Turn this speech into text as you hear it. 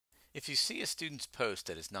If you see a student's post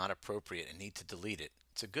that is not appropriate and need to delete it,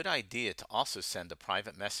 it's a good idea to also send a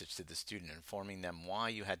private message to the student informing them why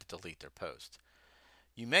you had to delete their post.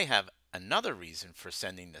 You may have another reason for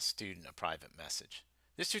sending the student a private message.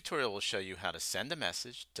 This tutorial will show you how to send a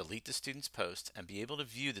message, delete the student's post, and be able to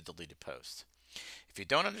view the deleted post. If you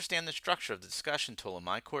don't understand the structure of the discussion tool in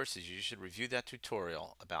my courses, you should review that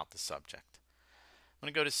tutorial about the subject. I'm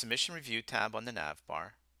going to go to Submission Review tab on the nav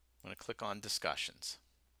bar. I'm going to click on Discussions.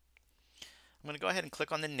 I'm going to go ahead and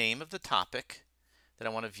click on the name of the topic that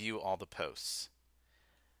I want to view all the posts.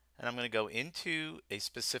 And I'm going to go into a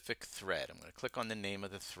specific thread. I'm going to click on the name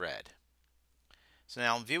of the thread. So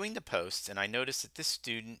now I'm viewing the posts and I notice that this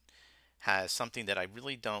student has something that I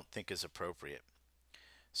really don't think is appropriate.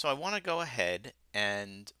 So I want to go ahead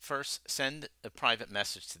and first send a private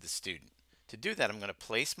message to the student. To do that, I'm going to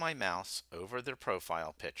place my mouse over their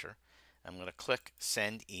profile picture. I'm going to click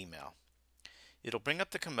Send Email. It'll bring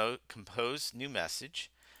up the compose new message.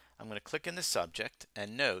 I'm going to click in the subject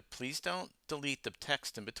and note, please don't delete the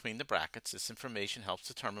text in between the brackets. This information helps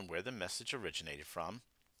determine where the message originated from.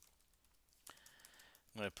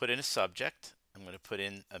 I'm going to put in a subject. I'm going to put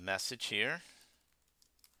in a message here.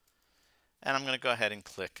 And I'm going to go ahead and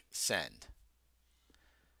click Send.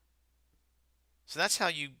 So that's how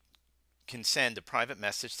you can send a private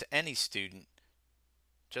message to any student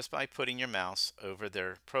just by putting your mouse over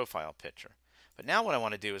their profile picture. But now what I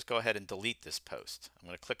want to do is go ahead and delete this post. I'm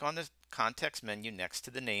going to click on the context menu next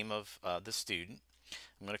to the name of the student.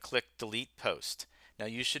 I'm going to click Delete Post. Now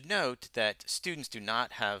you should note that students do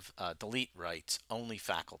not have delete rights, only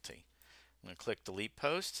faculty. I'm going to click Delete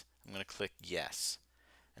Post. I'm going to click Yes.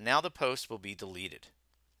 And now the post will be deleted.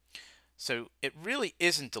 So it really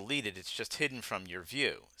isn't deleted, it's just hidden from your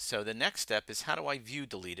view. So the next step is, how do I view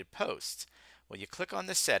deleted posts? Well, you click on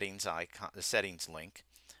the settings icon, the settings link,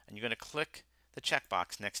 and you're going to click the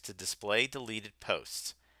checkbox next to Display Deleted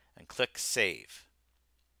Posts and click Save.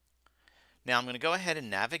 Now I'm going to go ahead and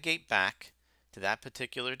navigate back to that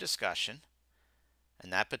particular discussion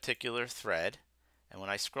and that particular thread. And when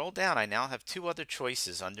I scroll down, I now have two other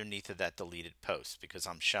choices underneath of that deleted post because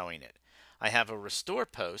I'm showing it. I have a restore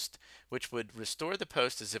post, which would restore the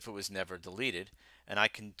post as if it was never deleted, and I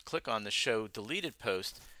can click on the show deleted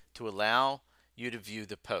post to allow you to view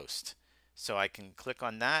the post. So I can click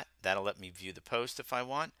on that. That'll let me view the post if I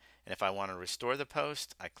want. And if I want to restore the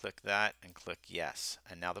post, I click that and click yes.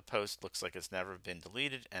 And now the post looks like it's never been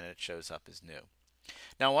deleted and it shows up as new.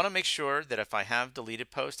 Now I want to make sure that if I have deleted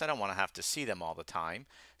posts, I don't want to have to see them all the time.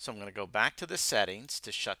 So I'm going to go back to the settings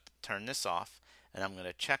to turn this off, and I'm going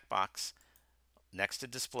to checkbox next to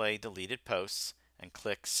Display Deleted Posts and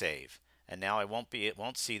click Save. And now I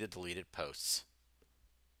won't see the deleted posts.